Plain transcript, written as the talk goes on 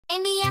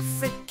In the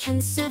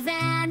African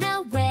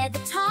savannah where the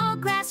tall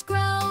grass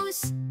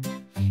grows,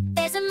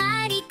 there's a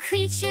mighty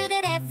creature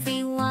that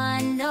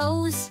everyone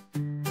knows,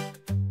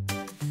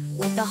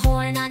 with a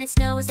horn on its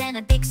nose and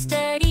a big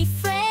sturdy